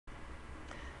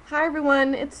Hi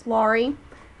everyone, it's Laurie.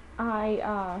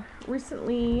 I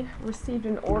recently received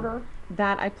an order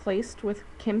that I placed with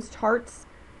Kim's Tarts.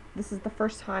 This is the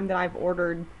first time that I've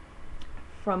ordered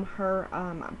from her,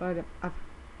 but I've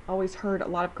always heard a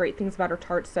lot of great things about her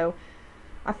tarts, so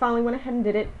I finally went ahead and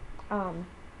did it.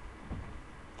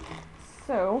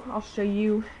 So I'll show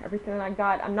you everything that I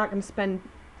got. I'm not going to spend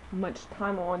much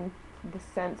time on the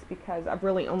scents because I've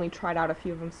really only tried out a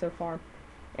few of them so far,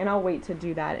 and I'll wait to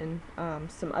do that in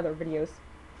some other videos.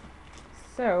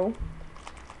 So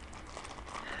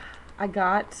I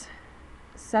got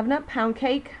 7-Up Pound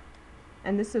Cake,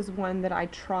 and this is one that I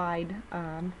tried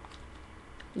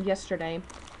yesterday,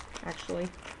 actually.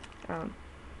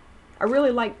 I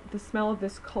really like the smell of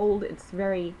this cold. It's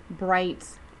very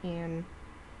bright and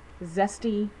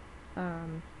zesty.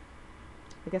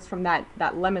 I guess from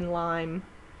that lemon lime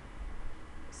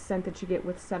scent that you get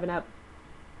with 7-Up.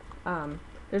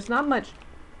 There's not much,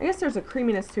 I guess there's a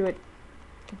creaminess to it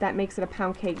that makes it a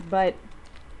pound cake, but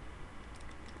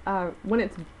when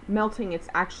it's melting, it's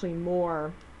actually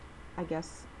more, I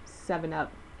guess,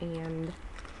 7-Up, and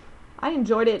I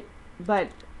enjoyed it, but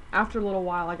after a little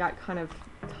while I got kind of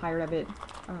tired of it.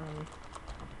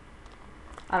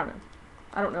 I don't know.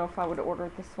 I don't know if I would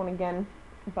order this one again,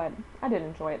 but I did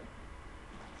enjoy it.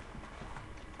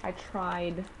 I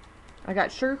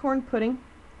got sugar corn pudding,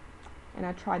 and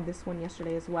I tried this one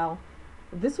yesterday as well.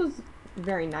 This was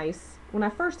very nice. When I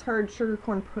first heard sugar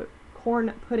corn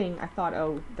pudding, I thought,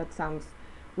 oh, that sounds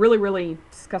really, really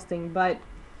disgusting, but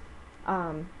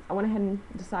I went ahead and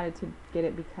decided to get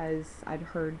it because I'd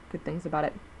heard good things about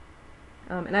it.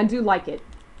 And I do like it.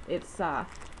 It's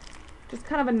just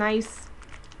kind of a nice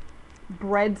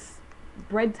bread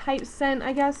type scent,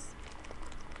 I guess.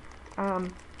 I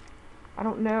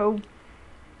don't know.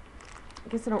 I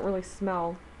guess I don't really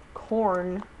smell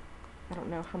corn. I don't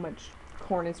know how much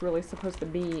corn is really supposed to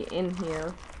be in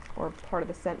here or part of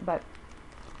the scent, but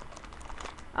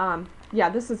yeah,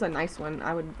 this is a nice one.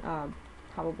 I would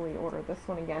probably order this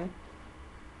one again.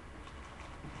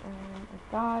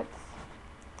 I got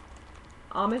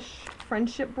Amish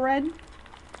friendship bread.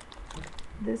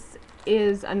 This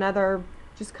is another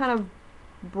just kind of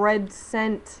bread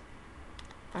scent.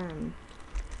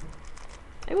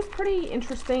 It was pretty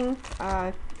interesting.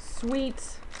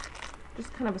 Sweet,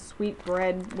 just kind of a sweet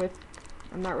bread with,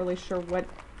 I'm not really sure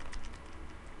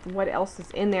what else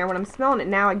is in there. When I'm smelling it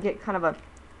now, I get kind of a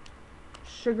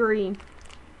sugary,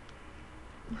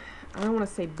 I don't want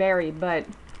to say berry, but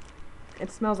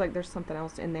it smells like there's something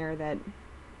else in there that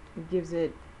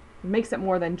makes it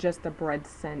more than just a bread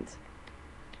scent.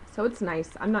 So it's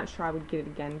nice. I'm not sure I would get it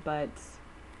again, but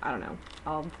I don't know.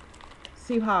 I'll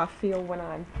see how I feel when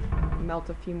I melt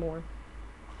a few more.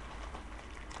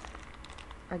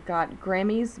 I got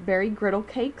Grammy's Berry Griddle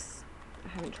Cakes. I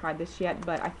haven't tried this yet,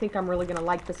 but I think I'm really going to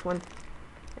like this one.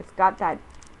 It's got that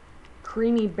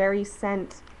creamy berry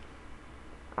scent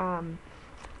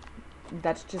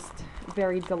that's just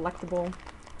very delectable.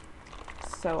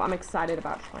 So I'm excited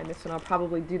about trying this one. I'll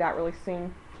probably do that really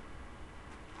soon.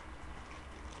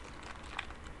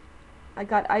 I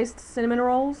got iced cinnamon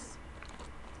rolls.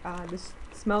 This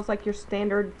smells like your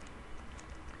standard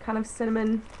kind of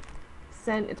cinnamon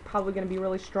scent. It's probably going to be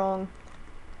really strong.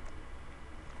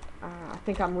 I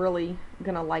think I'm really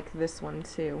going to like this one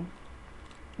too.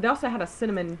 They also had a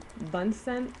cinnamon bun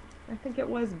scent, I think it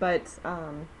was, but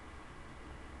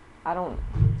I don't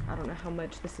know how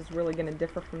much this is really going to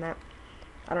differ from that.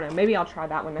 I don't know. Maybe I'll try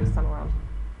that one next time around.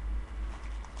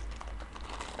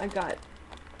 I got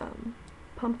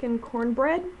pumpkin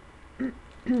cornbread.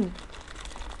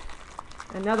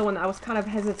 Another one I was kind of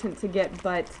hesitant to get,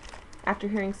 but after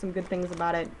hearing some good things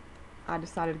about it, I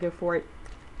decided to go for it.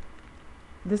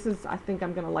 This is, I think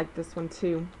I'm going to like this one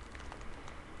too.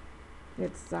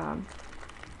 It's,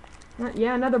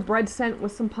 yeah, another bread scent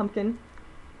with some pumpkin.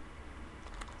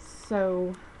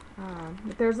 So,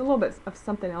 but there's a little bit of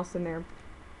something else in there.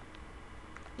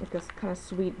 Like this kind of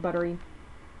sweet, buttery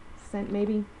scent,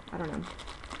 maybe? I don't know.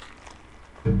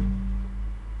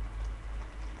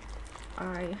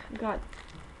 I got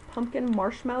pumpkin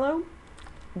marshmallow.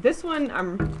 This one,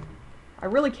 I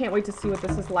really can't wait to see what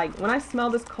this is like. When I smell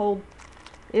this cold,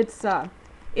 it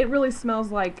really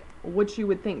smells like what you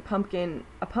would think a pumpkin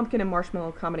and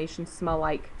marshmallow combination smell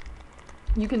like.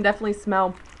 You can definitely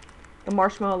smell the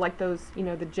marshmallow, like those, you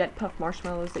know, the Jet Puff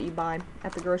marshmallows that you buy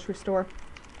at the grocery store.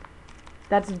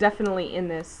 That's definitely in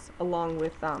this, along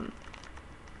with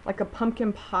like a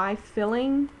pumpkin pie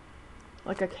filling,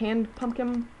 like a canned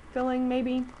pumpkin filling,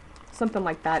 maybe something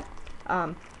like that.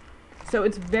 So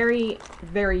it's very,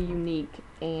 very unique,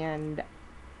 and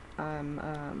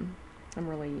I'm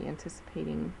really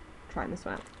anticipating trying this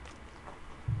one out.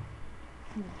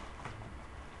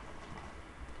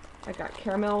 I got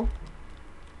caramel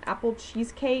apple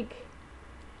cheesecake,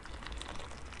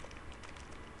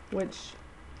 which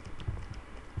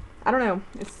I don't know,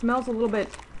 it smells a little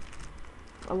bit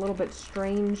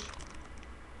strange.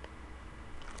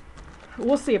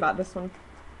 We'll see about this one.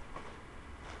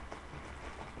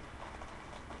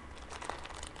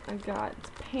 I got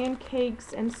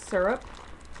pancakes and syrup.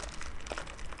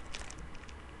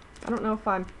 I don't know if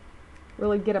I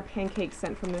really get a pancake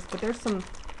scent from this, but there's some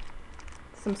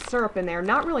syrup in there.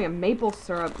 Not really a maple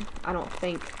syrup, I don't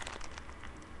think.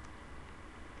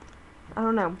 I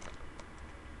don't know.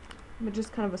 But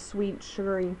just kind of a sweet,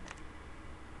 sugary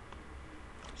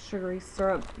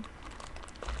syrup.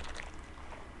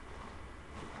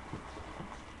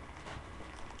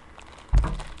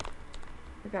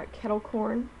 I got kettle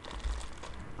corn.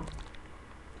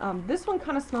 This one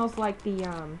kind of smells like the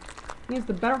it's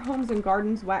the Better Homes and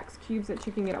Gardens wax cubes that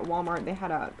you can get at Walmart. They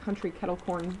had a country kettle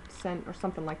corn scent or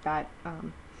something like that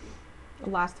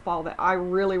last fall that I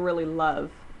really, really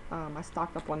love. I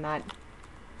stocked up on that.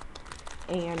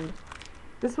 And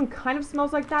this one kind of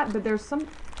smells like that, but there's some,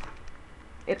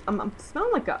 I'm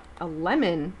smelling like a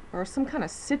lemon or some kind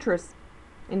of citrus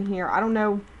in here. I don't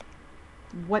know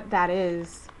what that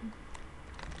is.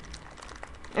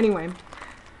 Anyway.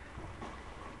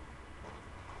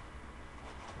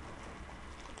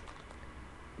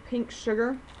 Pink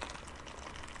sugar.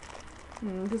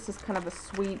 This is kind of a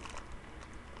sweet,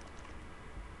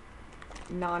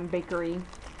 non-bakery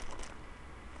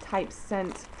type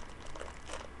scent.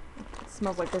 It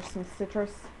smells like there's some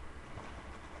citrus.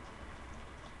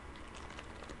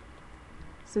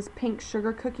 This is pink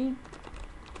sugar cookie,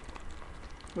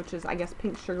 which is, I guess,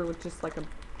 pink sugar with just like a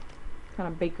kind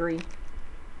of bakery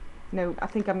note. I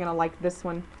think I'm gonna like this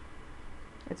one.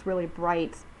 It's really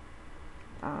bright.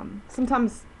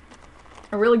 Sometimes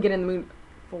I really get in the mood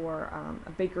for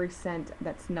a bakery scent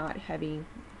that's not heavy,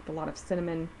 with a lot of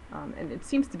cinnamon, and it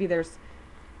seems to be there's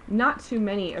not too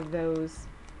many of those,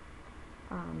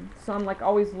 so I'm like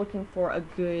always looking for a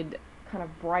good kind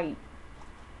of bright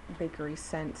bakery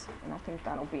scent, and I think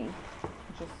that'll be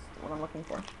just what I'm looking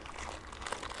for.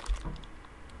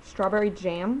 Strawberry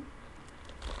jam.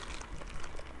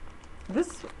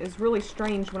 This is really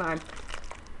strange when I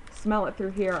smell it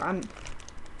through here.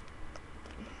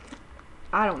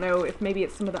 I don't know if maybe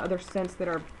it's some of the other scents that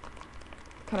are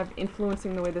kind of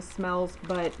influencing the way this smells,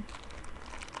 but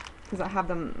because I have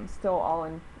them still all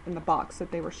in the box that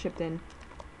they were shipped in.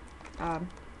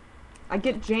 I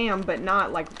get jam, but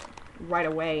not like right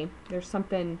away. There's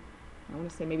something, I want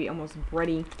to say maybe almost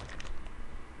bready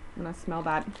when I smell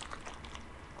that.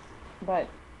 But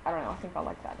I don't know, I think I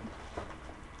like that.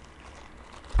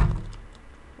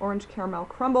 Orange caramel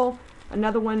crumble.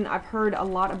 Another one I've heard a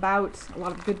lot about, a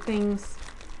lot of good things.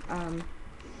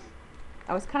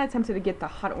 I was kind of tempted to get the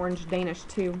hot orange Danish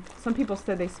too. Some people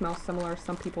said they smell similar,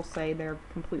 some people say they're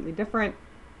completely different.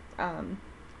 I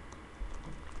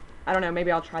don't know, maybe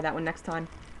I'll try that one next time.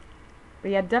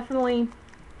 But yeah, definitely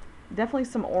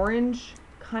some orange,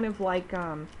 kind of like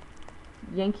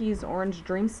Yankees orange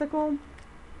dreamsicle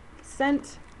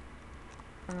scent.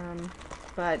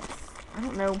 But I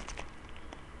don't know.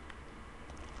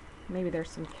 Maybe there's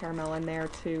some caramel in there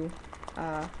too.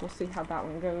 We'll see how that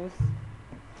one goes.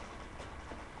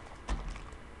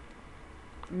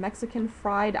 Mexican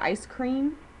fried ice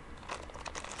cream.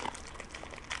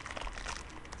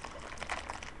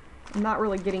 I'm not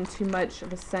really getting too much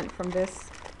of a scent from this.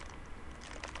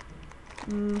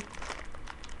 Kind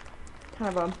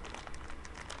of a,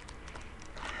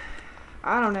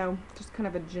 I don't know, just kind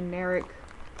of a generic,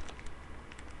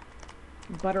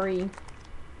 buttery,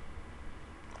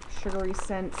 sugary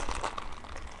scent.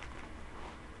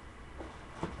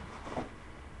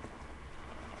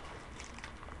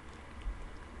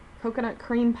 Coconut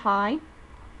cream pie.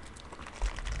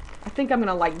 I think I'm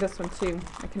gonna like this one too.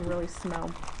 I can really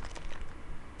smell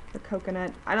the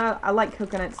coconut. I know I like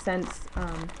coconut scents.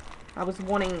 I was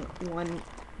wanting one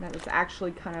that was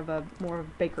actually kind of a more of a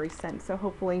bakery scent, so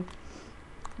hopefully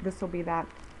this will be that.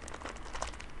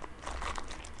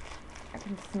 I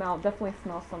can smell, definitely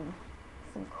smell some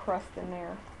crust in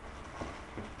there.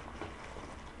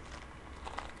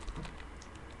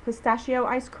 Pistachio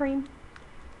ice cream.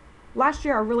 Last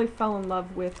year I really fell in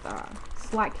love with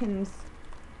Slatkin's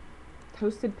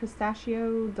Toasted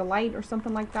Pistachio Delight or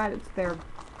something like that. It's the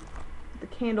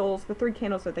candles, the 3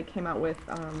 candles that they came out with,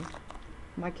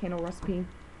 my candle recipe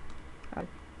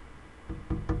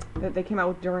that they came out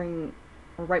with during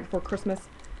or right before Christmas.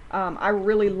 I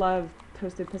really love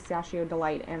Toasted Pistachio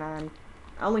Delight, and I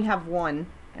only have one,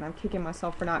 and I'm kicking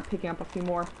myself for not picking up a few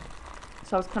more.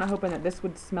 So I was kind of hoping that this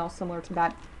would smell similar to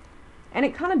that. And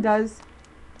it kind of does.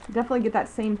 Definitely get that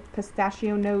same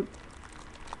pistachio note.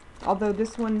 Although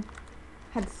this one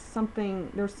had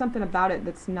something, there's something about it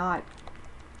that's not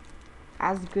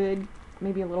as good.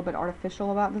 Maybe a little bit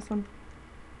artificial about this one.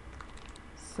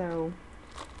 So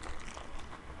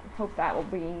I hope that will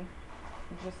be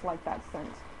just like that scent.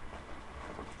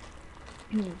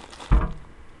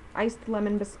 Iced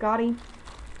lemon biscotti.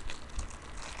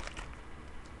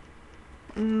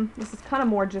 This is kind of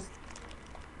more just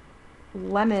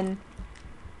lemon,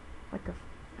 like a,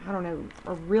 I don't know,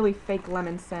 a really fake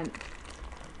lemon scent.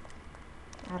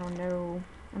 I don't know,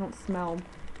 I don't smell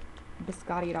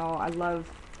biscotti at all. I love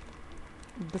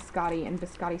biscotti and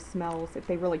biscotti smells if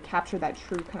they really capture that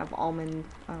true kind of almond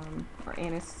or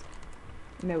anise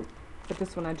note. But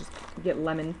this one I just get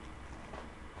lemon.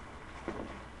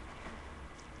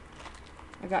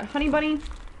 I got Honey Bunny.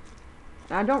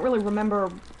 I don't really remember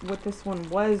what this one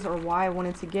was or why I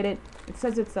wanted to get it. It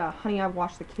says it's a Honey I've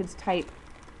Washed the Kids type.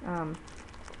 But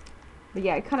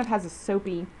yeah, it kind of has a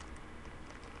soapy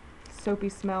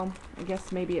smell. I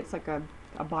guess maybe it's like a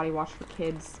body wash for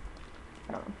kids.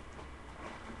 I don't know.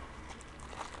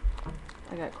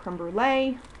 I got creme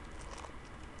brulee.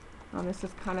 This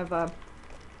is kind of a,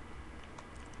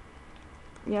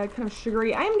 yeah, kind of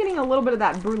sugary. I am getting a little bit of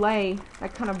that brulee,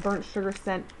 that kind of burnt sugar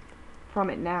scent from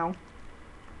it now.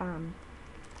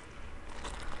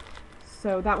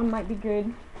 So that one might be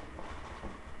good.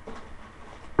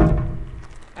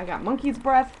 I got Monkey's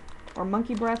Breath, or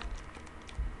Monkey Breath,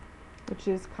 which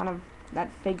is kind of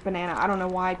that fake banana. I don't know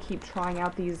why I keep trying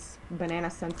out these banana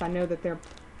scents. I know that they're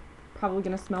probably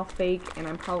going to smell fake, and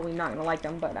I'm probably not going to like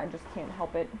them, but I just can't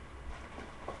help it.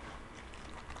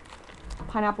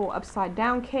 Pineapple upside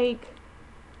down cake.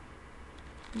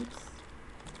 Oops.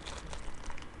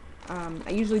 I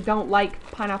usually don't like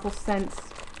pineapple scents,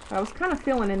 but I was kind of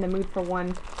feeling in the mood for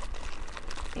one,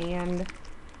 and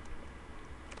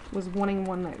was wanting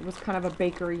one that was kind of a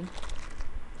bakery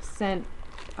scent.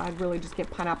 I'd really just get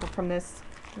pineapple from this.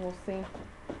 We'll see.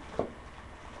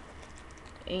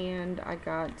 And I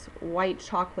got white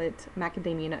chocolate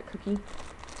macadamia nut cookie,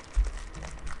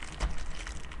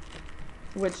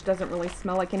 which doesn't really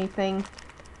smell like anything.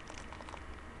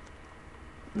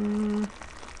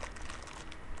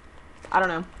 I don't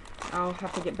know. I'll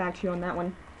have to get back to you on that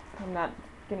one. I'm not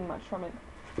getting much from it.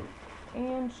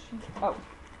 And oh,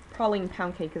 praline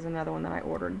pound cake is another one that I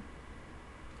ordered.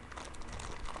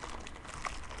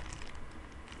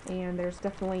 And there's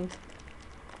definitely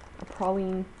a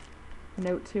praline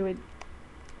note to it.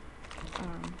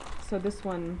 So this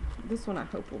one I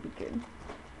hope will be good.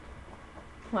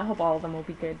 Well, I hope all of them will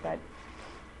be good, but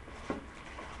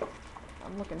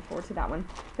I'm looking forward to that one.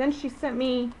 Then she sent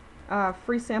me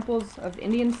free samples of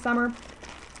Indian Summer,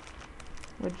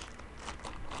 which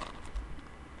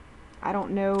I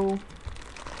don't know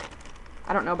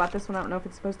about this one. I don't know if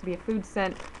it's supposed to be a food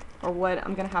scent or what.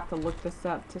 I'm gonna have to look this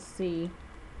up to see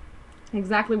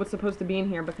exactly what's supposed to be in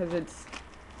here, because it's,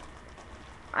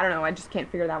 I don't know, I just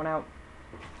can't figure that one out.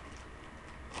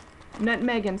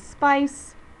 Nutmeg and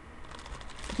spice.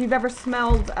 If you've ever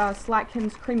smelled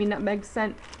Slatkin's creamy nutmeg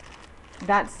scent,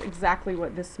 that's exactly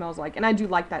what this smells like. And I do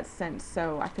like that scent,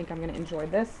 so I think I'm going to enjoy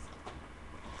this.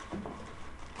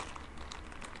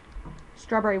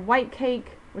 Strawberry white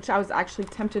cake, which I was actually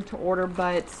tempted to order,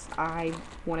 but I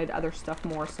wanted other stuff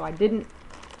more, so I didn't.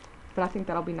 But I think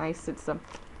that'll be nice. It's a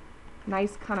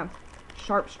nice kind of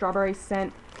sharp strawberry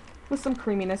scent with some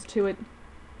creaminess to it.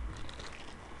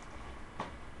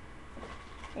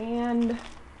 And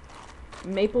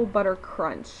maple butter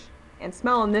crunch. And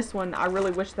smelling this one, I really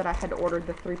wish that I had ordered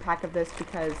the 3-pack of this,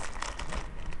 because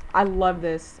I love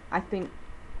this. I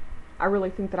really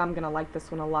think that I'm gonna like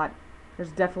this one a lot. There's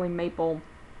definitely maple,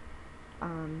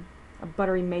 a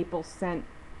buttery maple scent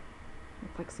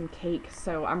with like some cake.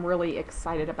 So I'm really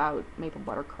excited about maple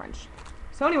butter crunch.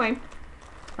 So anyway,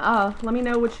 let me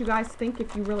know what you guys think,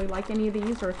 if you really like any of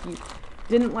these or if you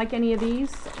didn't like any of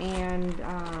these. And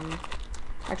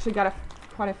actually got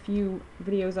quite a few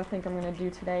videos I think I'm going to do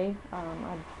today. I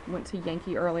went to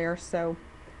Yankee earlier, so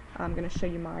I'm going to show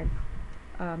you my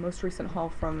most recent haul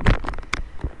from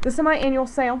the semi-annual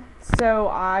sale. So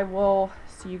I will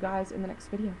see you guys in the next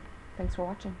video. Thanks for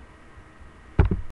watching.